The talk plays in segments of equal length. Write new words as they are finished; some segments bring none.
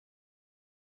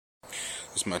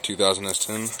This is my 2000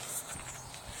 S-10.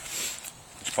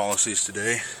 Which policies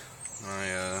today.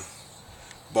 My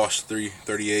Bosch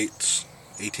 338s,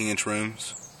 18-inch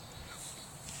rims.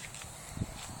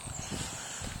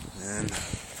 And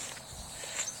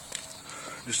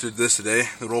just did this today,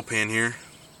 the roll pan here.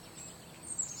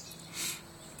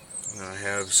 I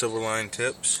have silver line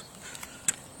tips,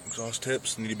 exhaust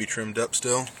tips, need to be trimmed up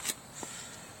still.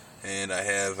 And I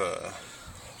have a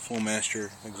full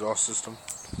master exhaust system.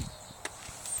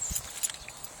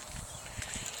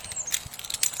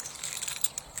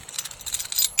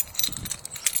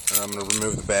 I'm going to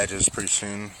remove the badges pretty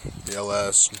soon, the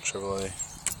LS and Chevrolet.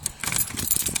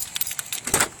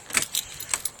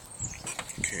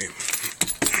 Okay.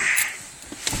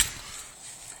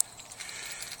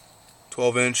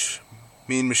 12-inch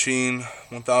Mean Machine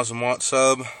 1000 watt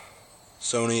sub,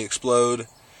 Sony Explode.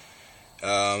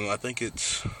 I think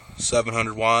it's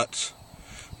 700 watts.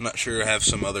 I'm not sure. I have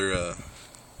some other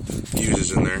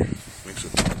fuses in there.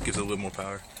 Gives it a little more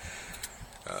power.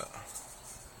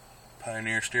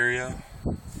 Pioneer stereo.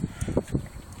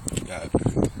 Got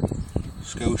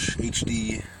Scotch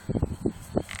HD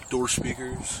door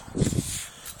speakers.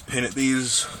 Painted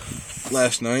these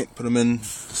last night. Put them in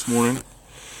this morning.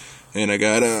 And I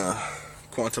got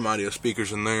Quantum audio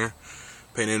speakers in there.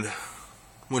 Painted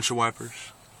windshield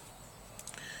wipers.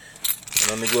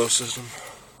 An underglow system,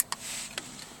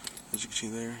 as you can see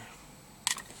there,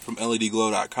 from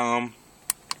ledglow.com.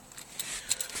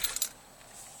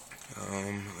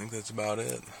 I think that's about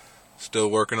it. Still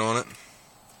working on it.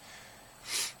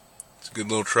 It's a good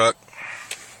little truck.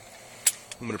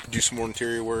 I'm going to do some more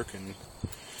interior work and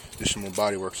do some more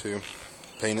body work too.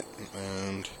 Paint it,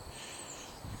 and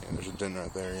yeah, there's a dent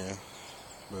right there, yeah.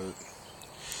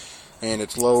 And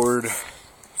it's lowered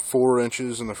 4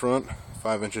 inches in the front,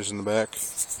 5 inches in the back.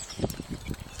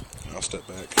 I'll step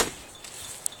back.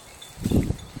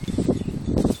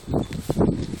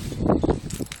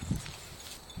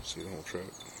 See the whole truck.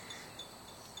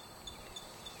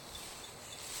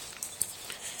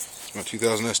 It's my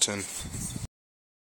 2000 S-10.